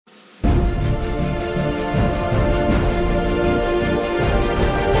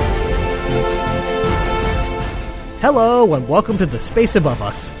Hello and welcome to The Space Above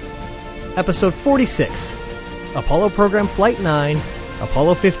Us. Episode 46, Apollo Program Flight 9,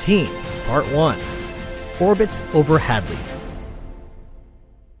 Apollo 15, Part 1, Orbits over Hadley.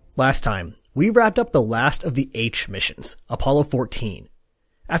 Last time, we wrapped up the last of the H missions, Apollo 14.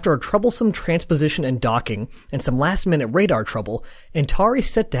 After a troublesome transposition and docking and some last-minute radar trouble,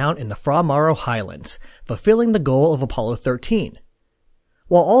 Antares set down in the Fra Mauro Highlands, fulfilling the goal of Apollo 13.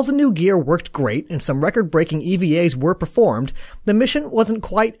 While all the new gear worked great and some record-breaking EVAs were performed, the mission wasn't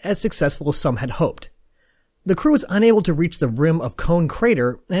quite as successful as some had hoped. The crew was unable to reach the rim of Cone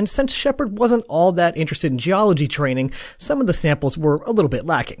Crater, and since Shepard wasn't all that interested in geology training, some of the samples were a little bit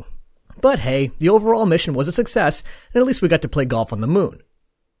lacking. But hey, the overall mission was a success, and at least we got to play golf on the moon.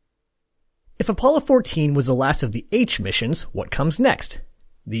 If Apollo 14 was the last of the H missions, what comes next?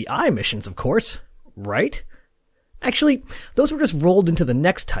 The I missions, of course, right? Actually, those were just rolled into the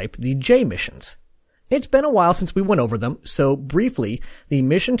next type, the J missions. It's been a while since we went over them, so briefly, the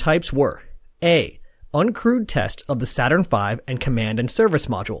mission types were A. Uncrewed test of the Saturn V and Command and Service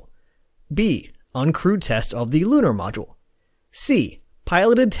Module. B. Uncrewed test of the Lunar Module. C.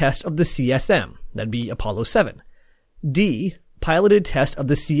 Piloted test of the CSM, that'd be Apollo 7. D. Piloted test of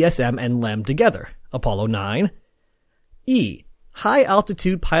the CSM and LEM together, Apollo 9. E. High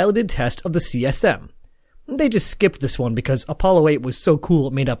altitude piloted test of the CSM. They just skipped this one because Apollo 8 was so cool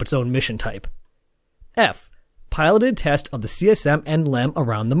it made up its own mission type. F. Piloted test of the CSM and LEM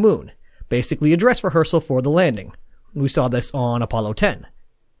around the moon. Basically a dress rehearsal for the landing. We saw this on Apollo 10.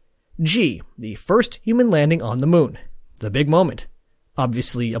 G. The first human landing on the moon. The big moment.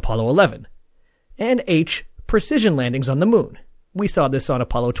 Obviously Apollo 11. And H. Precision landings on the moon. We saw this on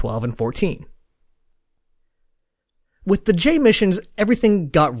Apollo 12 and 14. With the J missions, everything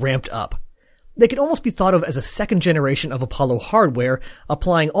got ramped up. They could almost be thought of as a second generation of Apollo hardware,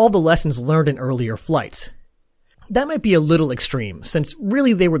 applying all the lessons learned in earlier flights. That might be a little extreme, since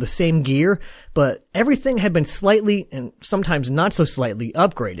really they were the same gear, but everything had been slightly, and sometimes not so slightly,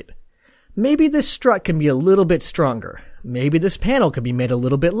 upgraded. Maybe this strut can be a little bit stronger. Maybe this panel can be made a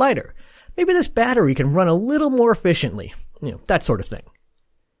little bit lighter. Maybe this battery can run a little more efficiently. That sort of thing.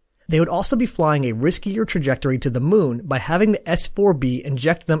 They would also be flying a riskier trajectory to the moon by having the S-4B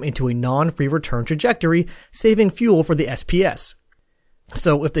inject them into a non-free return trajectory, saving fuel for the SPS.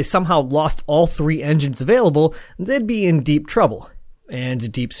 So if they somehow lost all three engines available, they'd be in deep trouble,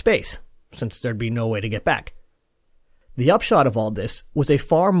 and deep space, since there'd be no way to get back. The upshot of all this was a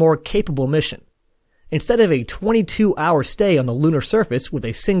far more capable mission. Instead of a 22-hour stay on the lunar surface with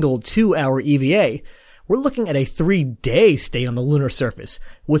a single 2-hour EVA, we're looking at a 3-day stay on the lunar surface,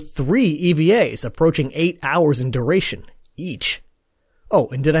 with 3 EVAs approaching 8 hours in duration, each. Oh,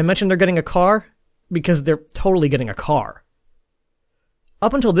 and did I mention they're getting a car? Because they're totally getting a car.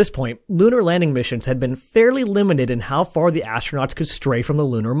 Up until this point, lunar landing missions had been fairly limited in how far the astronauts could stray from the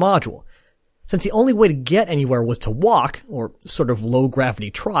lunar module. Since the only way to get anywhere was to walk, or sort of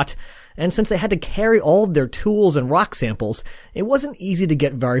low-gravity trot, and since they had to carry all of their tools and rock samples, it wasn't easy to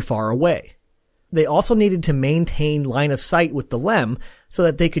get very far away. They also needed to maintain line of sight with the LEM so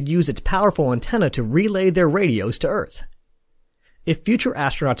that they could use its powerful antenna to relay their radios to Earth. If future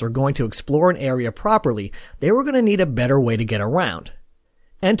astronauts were going to explore an area properly, they were going to need a better way to get around.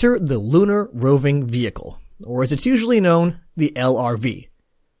 Enter the Lunar Roving Vehicle, or as it's usually known, the LRV,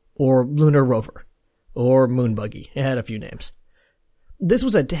 or Lunar Rover, or Moon Buggy. It had a few names. This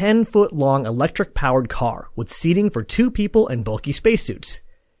was a 10-foot-long electric-powered car with seating for 2 people and bulky spacesuits.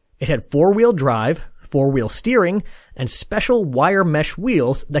 It had 4-wheel drive, 4-wheel steering, and special wire mesh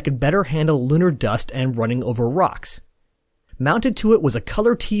wheels that could better handle lunar dust and running over rocks. Mounted to it was a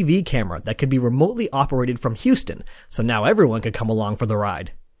color TV camera that could be remotely operated from Houston, so now everyone could come along for the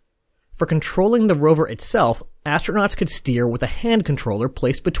ride. For controlling the rover itself, astronauts could steer with a hand controller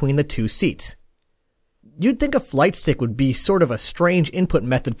placed between the 2 seats. You'd think a flight stick would be sort of a strange input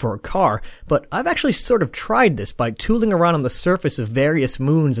method for a car, but I've actually sort of tried this by tooling around on the surface of various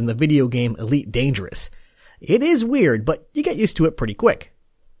moons in the video game Elite Dangerous. It is weird, but you get used to it pretty quick.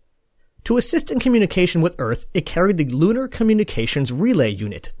 To assist in communication with Earth, it carried the Lunar Communications Relay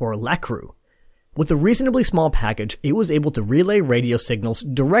Unit, or LACRU. With a reasonably small package, it was able to relay radio signals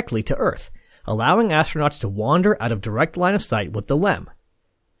directly to Earth, allowing astronauts to wander out of direct line of sight with the LEM.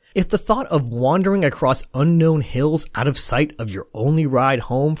 If the thought of wandering across unknown hills out of sight of your only ride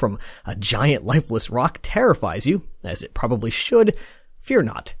home from a giant lifeless rock terrifies you, as it probably should, fear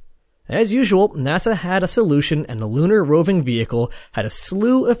not. As usual, NASA had a solution, and the Lunar Roving Vehicle had a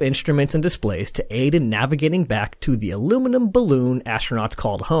slew of instruments and displays to aid in navigating back to the aluminum balloon astronauts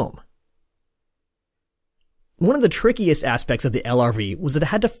called home. One of the trickiest aspects of the LRV was that it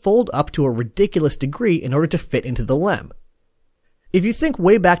had to fold up to a ridiculous degree in order to fit into the LEM. If you think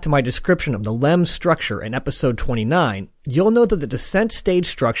way back to my description of the LEM structure in episode 29, you'll know that the descent stage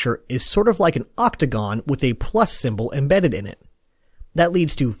structure is sort of like an octagon with a plus symbol embedded in it. That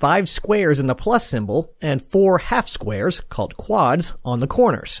leads to 5 squares in the plus symbol and 4 half squares, called quads, on the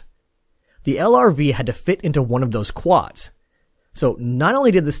corners. The LRV had to fit into one of those quads. So not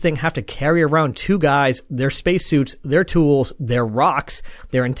only did this thing have to carry around 2 guys, their spacesuits, their tools, their rocks,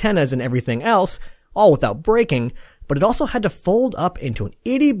 their antennas, and everything else, all without breaking, but it also had to fold up into an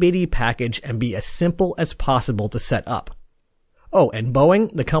itty-bitty package and be as simple as possible to set up. Oh, and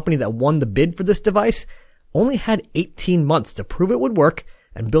Boeing, the company that won the bid for this device, only had 18 months to prove it would work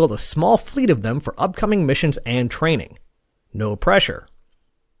and build a small fleet of them for upcoming missions and training. No pressure.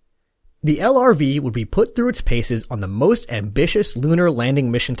 The LRV would be put through its paces on the most ambitious lunar landing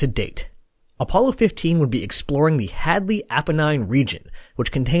mission to date. Apollo 15 would be exploring the Hadley-Apennine region,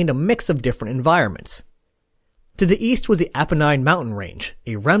 which contained a mix of different environments. To the east was the Apennine mountain range,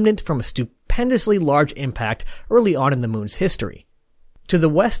 a remnant from a stupendously large impact early on in the moon's history. To the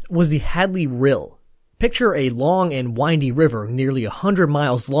west was the Hadley Rill. Picture a long and windy river nearly 100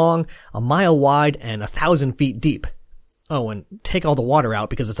 miles long, a mile wide, and 1,000 feet deep. Oh, and take all the water out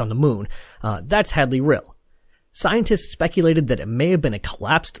because it's on the moon. That's Hadley Rill. Scientists speculated that it may have been a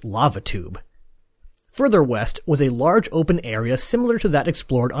collapsed lava tube. Further west was a large open area similar to that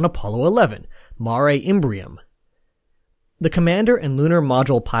explored on Apollo 11, Mare Imbrium. The commander and lunar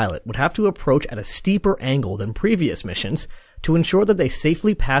module pilot would have to approach at a steeper angle than previous missions to ensure that they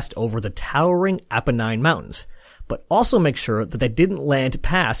safely passed over the towering Apennine Mountains, but also make sure that they didn't land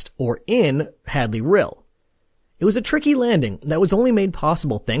past or in Hadley Rill. It was a tricky landing that was only made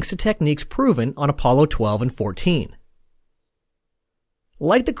possible thanks to techniques proven on Apollo 12 and 14.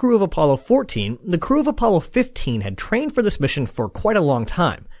 Like the crew of Apollo 14, the crew of Apollo 15 had trained for this mission for quite a long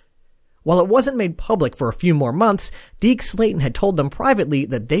time. While it wasn't made public for a few more months, Deke Slayton had told them privately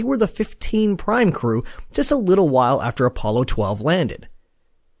that they were the 15 prime crew just a little while after Apollo 12 landed.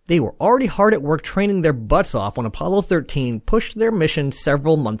 They were already hard at work training their butts off when Apollo 13 pushed their mission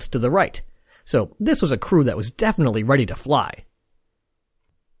several months to the right. So this was a crew that was definitely ready to fly.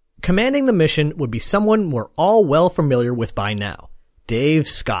 Commanding the mission would be someone we're all well familiar with by now, Dave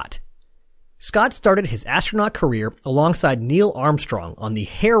Scott. Scott started his astronaut career alongside Neil Armstrong on the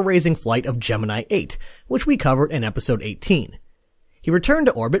hair-raising flight of Gemini 8, which we covered in episode 18. He returned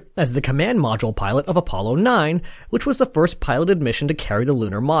to orbit as the command module pilot of Apollo 9, which was the first piloted mission to carry the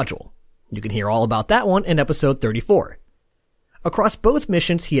lunar module. You can hear all about that one in episode 34. Across both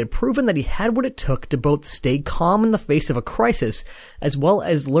missions, he had proven that he had what it took to both stay calm in the face of a crisis, as well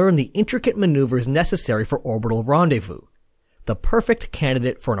as learn the intricate maneuvers necessary for orbital rendezvous. The perfect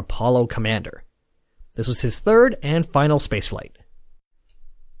candidate for an Apollo commander. This was his third and final spaceflight.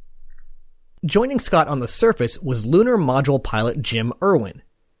 Joining Scott on the surface was lunar module pilot Jim Irwin.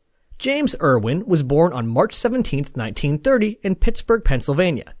 James Irwin was born on March 17, 1930 in Pittsburgh,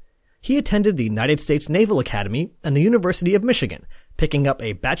 Pennsylvania. He attended the United States Naval Academy and the University of Michigan, picking up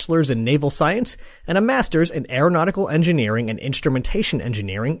a bachelor's in naval science and a master's in aeronautical engineering and instrumentation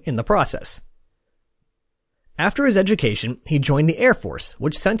engineering in the process. After his education, he joined the Air Force,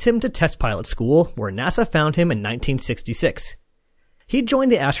 which sent him to test pilot school, where NASA found him in 1966. He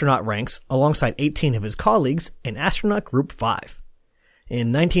joined the astronaut ranks alongside 18 of his colleagues in Astronaut Group 5.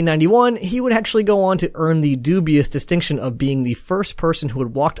 In 1991, he would actually go on to earn the dubious distinction of being the first person who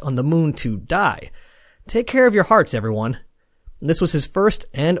had walked on the moon to die. Take care of your hearts, everyone. This was his first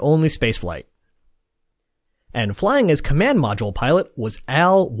and only spaceflight. And flying as command module pilot was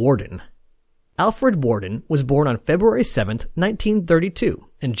Al Worden. Alfred Worden was born on February 7, 1932,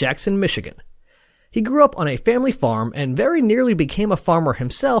 in Jackson, Michigan. He grew up on a family farm and very nearly became a farmer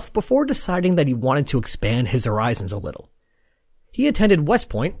himself before deciding that he wanted to expand his horizons a little. He attended West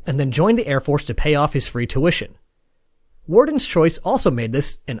Point and then joined the Air Force to pay off his free tuition. Worden's choice also made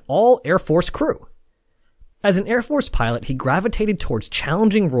this an all-Air Force crew. As an Air Force pilot, he gravitated towards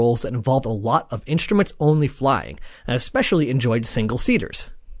challenging roles that involved a lot of instruments-only flying, and especially enjoyed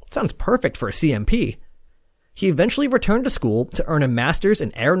single-seaters. Sounds perfect for a CMP. He eventually returned to school to earn a master's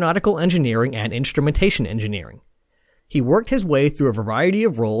in aeronautical engineering and instrumentation engineering. He worked his way through a variety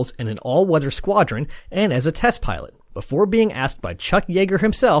of roles in an all-weather squadron and as a test pilot, before being asked by Chuck Yeager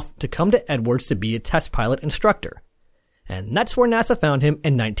himself to come to Edwards to be a test pilot instructor. And that's where NASA found him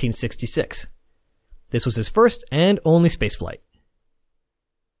in 1966. This was his first and only spaceflight.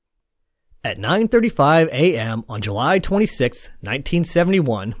 At 9:35 a.m. on July 26,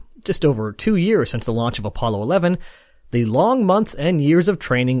 1971, just over 2 years since the launch of Apollo 11, the long months and years of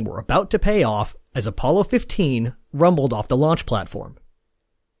training were about to pay off as Apollo 15 rumbled off the launch platform.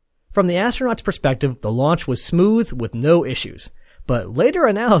 From the astronauts' perspective, the launch was smooth with no issues, but later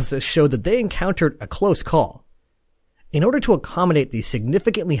analysis showed that they encountered a close call. In order to accommodate the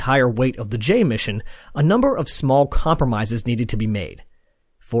significantly higher weight of the J mission, a number of small compromises needed to be made.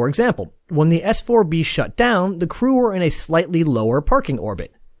 For example, when the S-4B shut down, the crew were in a slightly lower parking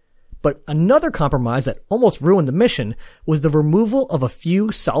orbit. But another compromise that almost ruined the mission was the removal of a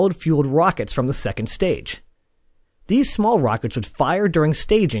few solid-fueled rockets from the second stage. These small rockets would fire during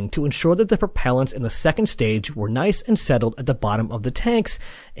staging to ensure that the propellants in the second stage were nice and settled at the bottom of the tanks,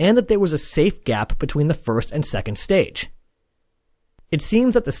 and that there was a safe gap between the first and second stage. It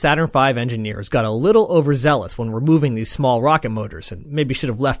seems that the Saturn V engineers got a little overzealous when removing these small rocket motors, and maybe should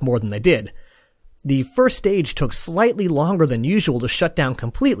have left more than they did. The first stage took slightly longer than usual to shut down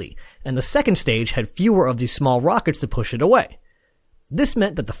completely, and the second stage had fewer of these small rockets to push it away. This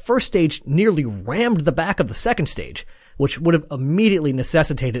meant that the first stage nearly rammed the back of the second stage, which would have immediately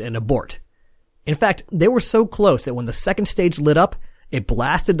necessitated an abort. In fact, they were so close that when the second stage lit up, it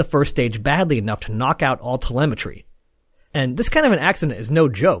blasted the first stage badly enough to knock out all telemetry. And this kind of an accident is no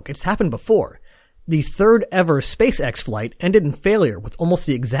joke. It's happened before. The third ever SpaceX flight ended in failure with almost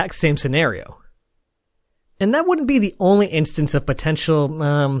the exact same scenario. And that wouldn't be the only instance of potential,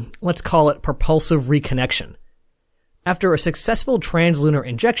 let's call it propulsive reconnection. After a successful translunar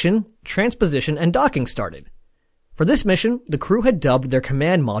injection, transposition and docking started. For this mission, the crew had dubbed their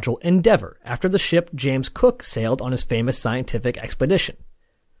command module Endeavour after the ship James Cook sailed on his famous scientific expedition.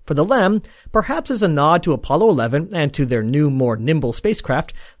 For the LEM, perhaps as a nod to Apollo 11 and to their new, more nimble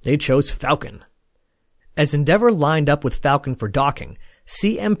spacecraft, they chose Falcon. As Endeavour lined up with Falcon for docking,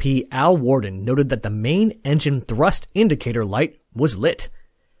 CMP Al Worden noted that the main engine thrust indicator light was lit.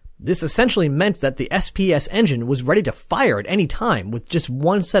 This essentially meant that the SPS engine was ready to fire at any time, with just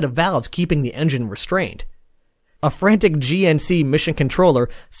one set of valves keeping the engine restrained. A frantic GNC mission controller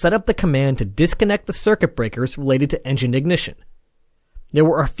set up the command to disconnect the circuit breakers related to engine ignition. There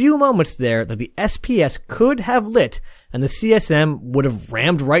were a few moments there that the SPS could have lit, and the CSM would have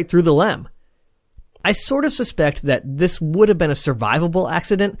rammed right through the LEM. I sort of suspect that this would have been a survivable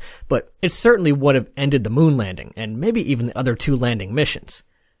accident, but it certainly would have ended the moon landing, and maybe even the other two landing missions.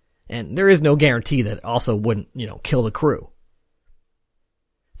 And there is no guarantee that it also wouldn't, kill the crew.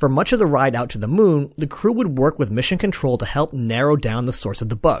 For much of the ride out to the moon, the crew would work with mission control to help narrow down the source of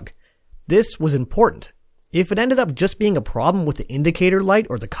the bug. This was important. If it ended up just being a problem with the indicator light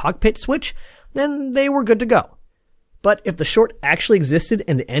or the cockpit switch, then they were good to go. But if the short actually existed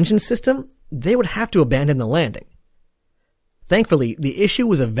in the engine system, they would have to abandon the landing. Thankfully, the issue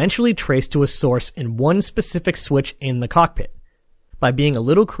was eventually traced to a source in one specific switch in the cockpit. By being a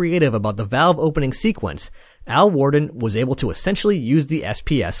little creative about the valve opening sequence, Al Worden was able to essentially use the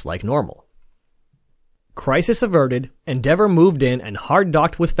SPS like normal. Crisis averted, Endeavour moved in and hard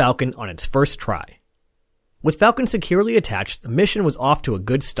docked with Falcon on its first try. With Falcon securely attached, the mission was off to a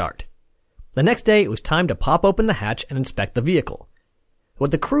good start. The next day, it was time to pop open the hatch and inspect the vehicle.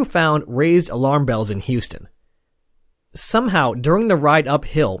 What the crew found raised alarm bells in Houston. Somehow, during the ride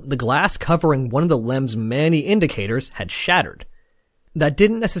uphill, the glass covering one of the LEM's many indicators had shattered. That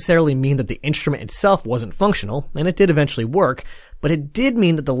didn't necessarily mean that the instrument itself wasn't functional, and it did eventually work, but it did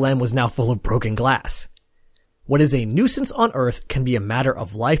mean that the LEM was now full of broken glass. What is a nuisance on Earth can be a matter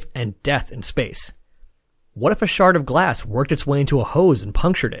of life and death in space. What if a shard of glass worked its way into a hose and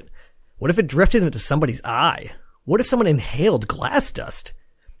punctured it? What if it drifted into somebody's eye? What if someone inhaled glass dust?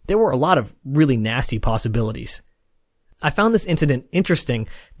 There were a lot of really nasty possibilities. I found this incident interesting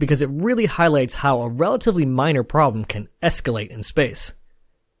because it really highlights how a relatively minor problem can escalate in space.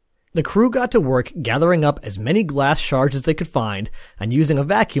 The crew got to work gathering up as many glass shards as they could find and using a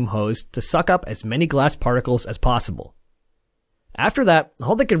vacuum hose to suck up as many glass particles as possible. After that,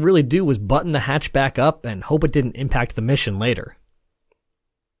 all they could really do was button the hatch back up and hope it didn't impact the mission later.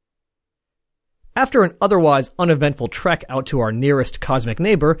 After an otherwise uneventful trek out to our nearest cosmic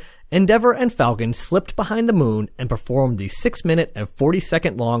neighbor, Endeavour and Falcon slipped behind the moon and performed the 6-minute and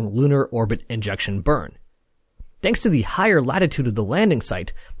 40-second long lunar orbit injection burn. Thanks to the higher latitude of the landing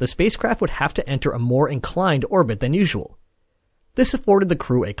site, the spacecraft would have to enter a more inclined orbit than usual. This afforded the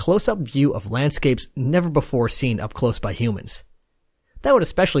crew a close-up view of landscapes never before seen up close by humans. That would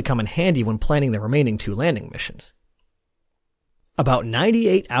especially come in handy when planning the remaining 2 landing missions. About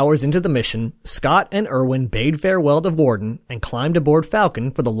 98 hours into the mission, Scott and Irwin bade farewell to Worden and climbed aboard Falcon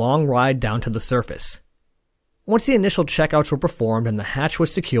for the long ride down to the surface. Once the initial checkouts were performed and the hatch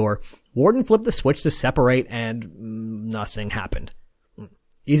was secure, Worden flipped the switch to separate and nothing happened.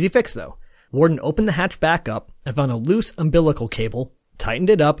 Easy fix though. Worden opened the hatch back up and found a loose umbilical cable, tightened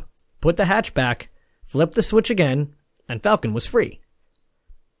it up, put the hatch back, flipped the switch again, and Falcon was free.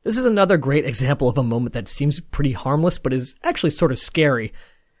 This is another great example of a moment that seems pretty harmless but is actually sort of scary.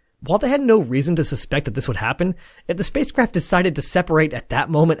 While they had no reason to suspect that this would happen, if the spacecraft decided to separate at that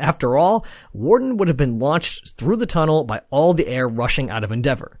moment after all, Worden would have been launched through the tunnel by all the air rushing out of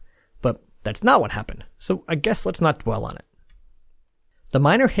Endeavour. But that's not what happened, so I guess let's not dwell on it. The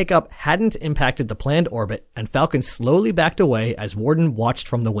minor hiccup hadn't impacted the planned orbit, and Falcon slowly backed away as Worden watched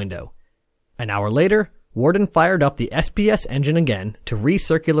from the window. An hour later, Worden fired up the SPS engine again to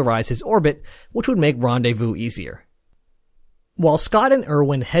recircularize his orbit, which would make rendezvous easier. While Scott and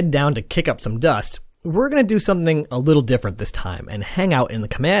Irwin head down to kick up some dust, we're going to do something a little different this time and hang out in the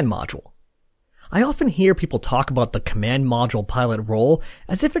command module. I often hear people talk about the command module pilot role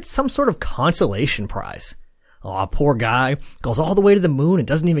as if it's some sort of consolation prize. Aw, poor guy, goes all the way to the moon and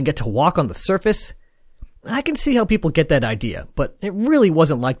doesn't even get to walk on the surface. I can see how people get that idea, but it really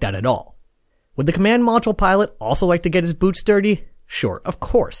wasn't like that at all. Would the command module pilot also like to get his boots dirty? Sure, of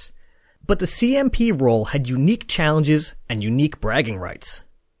course. But the CMP role had unique challenges and unique bragging rights.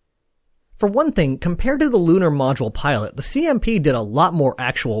 For one thing, compared to the lunar module pilot, the CMP did a lot more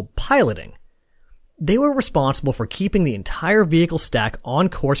actual piloting. They were responsible for keeping the entire vehicle stack on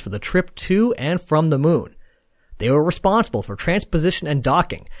course for the trip to and from the moon. They were responsible for transposition and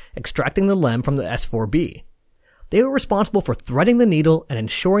docking, extracting the LEM from the S4B. They were responsible for threading the needle and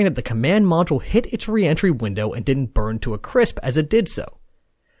ensuring that the command module hit its re-entry window and didn't burn to a crisp as it did so.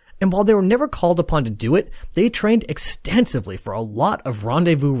 And while they were never called upon to do it, they trained extensively for a lot of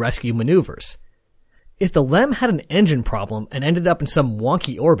rendezvous rescue maneuvers. If the LEM had an engine problem and ended up in some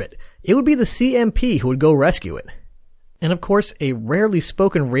wonky orbit, it would be the CMP who would go rescue it. And of course, a rarely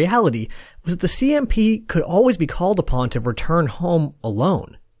spoken reality was that the CMP could always be called upon to return home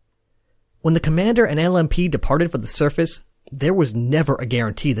alone. When the commander and LMP departed for the surface, there was never a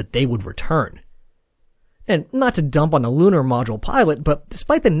guarantee that they would return. And not to dump on the lunar module pilot, but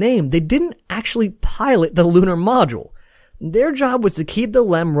despite the name, they didn't actually pilot the lunar module. Their job was to keep the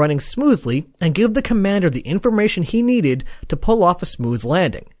LEM running smoothly and give the commander the information he needed to pull off a smooth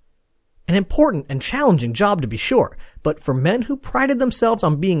landing. An important and challenging job to be sure, but for men who prided themselves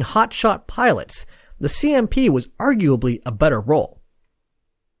on being hotshot pilots, the CMP was arguably a better role.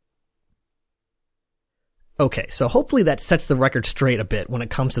 Okay, so hopefully that sets the record straight a bit when it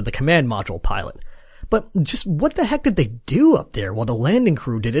comes to the command module pilot. But just what the heck did they do up there while the landing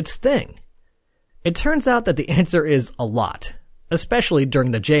crew did its thing? It turns out that the answer is a lot, especially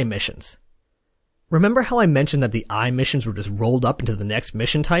during the J missions. Remember how I mentioned that the I missions were just rolled up into the next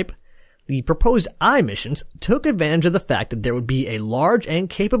mission type? The proposed I missions took advantage of the fact that there would be a large and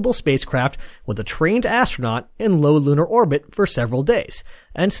capable spacecraft with a trained astronaut in low lunar orbit for several days,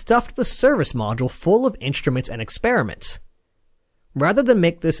 and stuffed the service module full of instruments and experiments. Rather than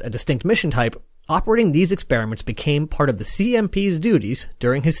make this a distinct mission type, operating these experiments became part of the CMP's duties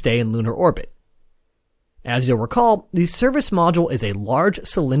during his stay in lunar orbit. As you'll recall, the service module is a large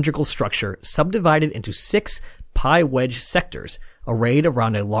cylindrical structure subdivided into 6 pi wedge sectors arrayed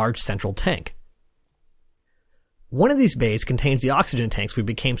around a large central tank. One of these bays contains the oxygen tanks we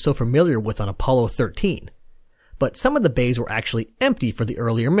became so familiar with on Apollo 13, but some of the bays were actually empty for the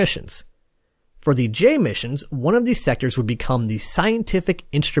earlier missions. For the J missions, one of these sectors would become the Scientific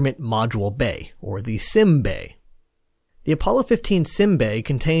Instrument Module Bay, or the SIM Bay. The Apollo 15 SIM Bay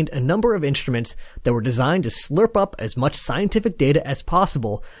contained a number of instruments that were designed to slurp up as much scientific data as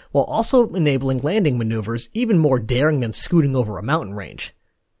possible, while also enabling landing maneuvers even more daring than scooting over a mountain range.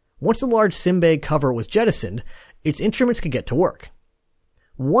 Once the large SIM Bay cover was jettisoned, its instruments could get to work.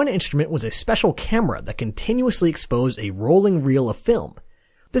 One instrument was a special camera that continuously exposed a rolling reel of film.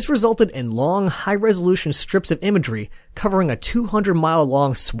 This resulted in long, high-resolution strips of imagery covering a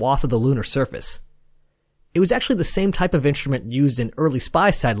 200-mile-long swath of the lunar surface. It was actually the same type of instrument used in early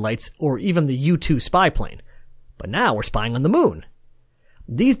spy satellites or even the U-2 spy plane. But now we're spying on the moon.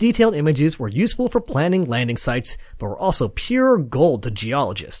 These detailed images were useful for planning landing sites, but were also pure gold to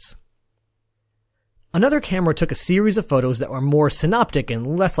geologists. Another camera took a series of photos that were more synoptic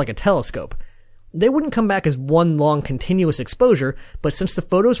and less like a telescope. They wouldn't come back as one long continuous exposure, but since the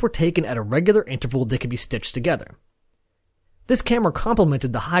photos were taken at a regular interval, they could be stitched together. This camera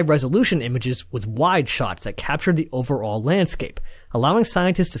complemented the high-resolution images with wide shots that captured the overall landscape, allowing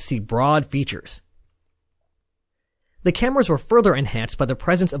scientists to see broad features. The cameras were further enhanced by the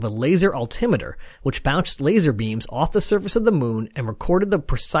presence of a laser altimeter, which bounced laser beams off the surface of the moon and recorded the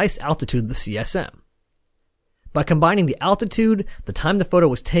precise altitude of the CSM. By combining the altitude, the time the photo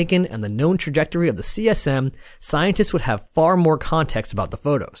was taken, and the known trajectory of the CSM, scientists would have far more context about the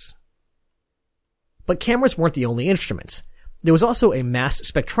photos. But cameras weren't the only instruments. there was also a mass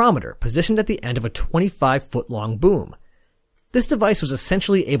spectrometer positioned at the end of a 25-foot-long boom. This device was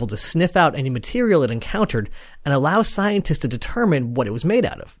essentially able to sniff out any material it encountered and allow scientists to determine what it was made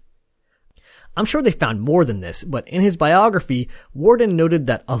out of. I'm sure they found more than this, but in his biography, Worden noted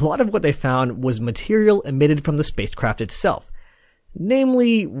that a lot of what they found was material emitted from the spacecraft itself,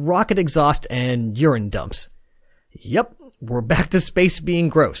 namely rocket exhaust and urine dumps. Yep, we're back to space being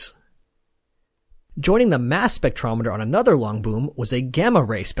gross. Joining the mass spectrometer on another long boom was a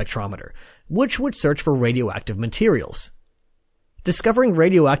gamma-ray spectrometer, which would search for radioactive materials. Discovering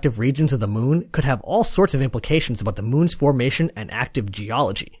radioactive regions of the moon could have all sorts of implications about the moon's formation and active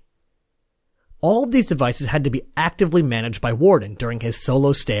geology. All of these devices had to be actively managed by Worden during his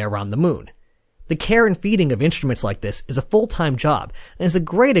solo stay around the moon. The care and feeding of instruments like this is a full-time job and is a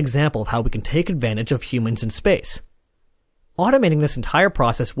great example of how we can take advantage of humans in space. Automating this entire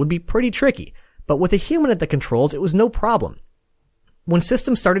process would be pretty tricky, but with a human at the controls, it was no problem. When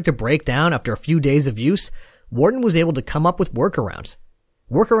systems started to break down after a few days of use, Worden was able to come up with workarounds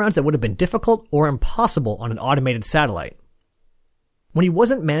that would have been difficult or impossible on an automated satellite. When he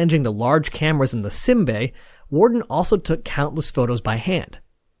wasn't managing the large cameras in the sim bay, Worden also took countless photos by hand.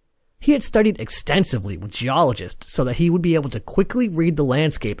 He had studied extensively with geologists so that he would be able to quickly read the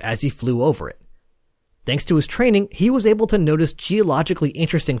landscape as he flew over it. Thanks to his training, he was able to notice geologically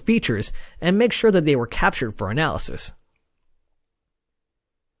interesting features and make sure that they were captured for analysis.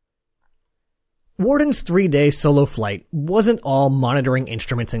 Worden's 3-day solo flight wasn't all monitoring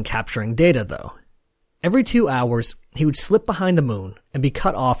instruments and capturing data, though. Every 2 hours, he would slip behind the moon and be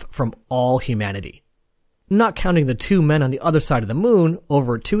cut off from all humanity. Not counting the 2 men on the other side of the moon,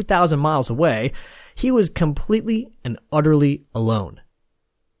 over 2,000 miles away, he was completely and utterly alone.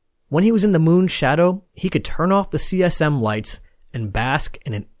 When he was in the moon's shadow, he could turn off the CSM lights and bask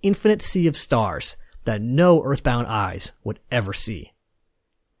in an infinite sea of stars that no earthbound eyes would ever see.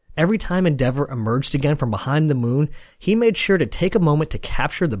 Every time Endeavour emerged again from behind the moon, he made sure to take a moment to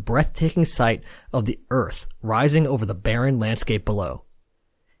capture the breathtaking sight of the Earth rising over the barren landscape below.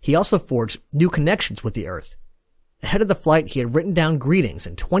 He also forged new connections with the Earth. Ahead of the flight, he had written down greetings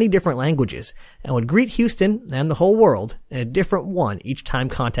in 20 different languages and would greet Houston and the whole world in a different one each time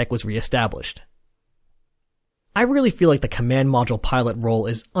contact was reestablished. I really feel like the command module pilot role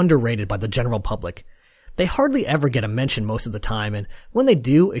is underrated by the general public. They hardly ever get a mention most of the time, and when they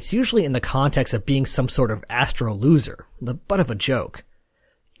do, it's usually in the context of being some sort of astro loser, the butt of a joke.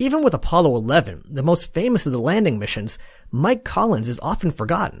 Even with Apollo 11, the most famous of the landing missions, Mike Collins is often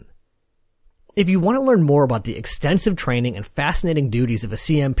forgotten. If you want to learn more about the extensive training and fascinating duties of a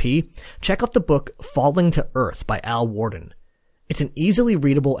CMP, check out the book Falling to Earth by Al Worden. It's an easily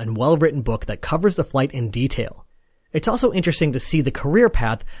readable and well-written book that covers the flight in detail. It's also interesting to see the career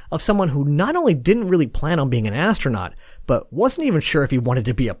path of someone who not only didn't really plan on being an astronaut, but wasn't even sure if he wanted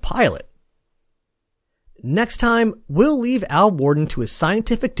to be a pilot. Next time, we'll leave Al Worden to his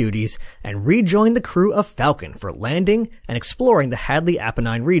scientific duties and rejoin the crew of Falcon for landing and exploring the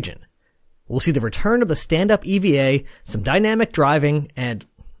Hadley-Apennine region. We'll see the return of the stand-up EVA, some dynamic driving, and,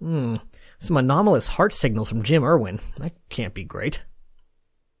 some anomalous heart signals from Jim Irwin. That can't be great.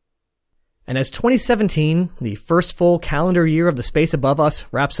 And as 2017, the first full calendar year of the space above us,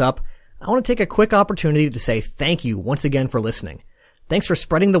 wraps up, I want to take a quick opportunity to say thank you once again for listening. Thanks for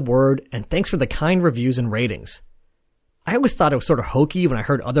spreading the word, and thanks for the kind reviews and ratings. I always thought it was sort of hokey when I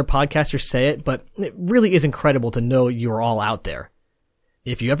heard other podcasters say it, but it really is incredible to know you're all out there.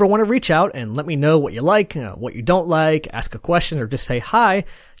 If you ever want to reach out and let me know what you like, what you don't like, ask a question, or just say hi,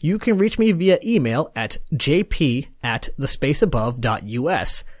 you can reach me via email at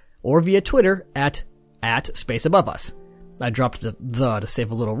jp@thespaceabove.us or via Twitter at spaceaboveus. I dropped the to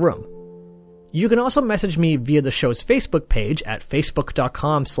save a little room. You can also message me via the show's Facebook page at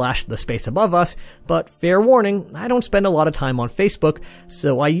facebook.com/thespaceaboveus, but fair warning, I don't spend a lot of time on Facebook,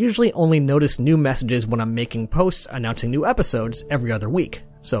 so I usually only notice new messages when I'm making posts announcing new episodes every other week,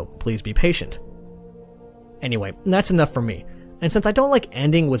 so please be patient. Anyway, that's enough for me, and since I don't like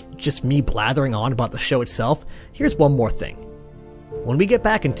ending with just me blathering on about the show itself, here's one more thing. When we get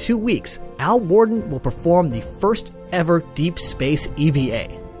back in 2 weeks, Al Worden will perform the first ever deep space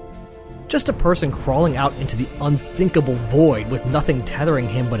EVA. Just a person crawling out into the unthinkable void with nothing tethering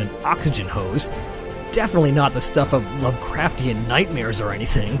him but an oxygen hose. Definitely not the stuff of Lovecraftian nightmares or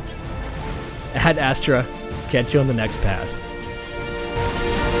anything. Ad Astra, catch you on the next pass.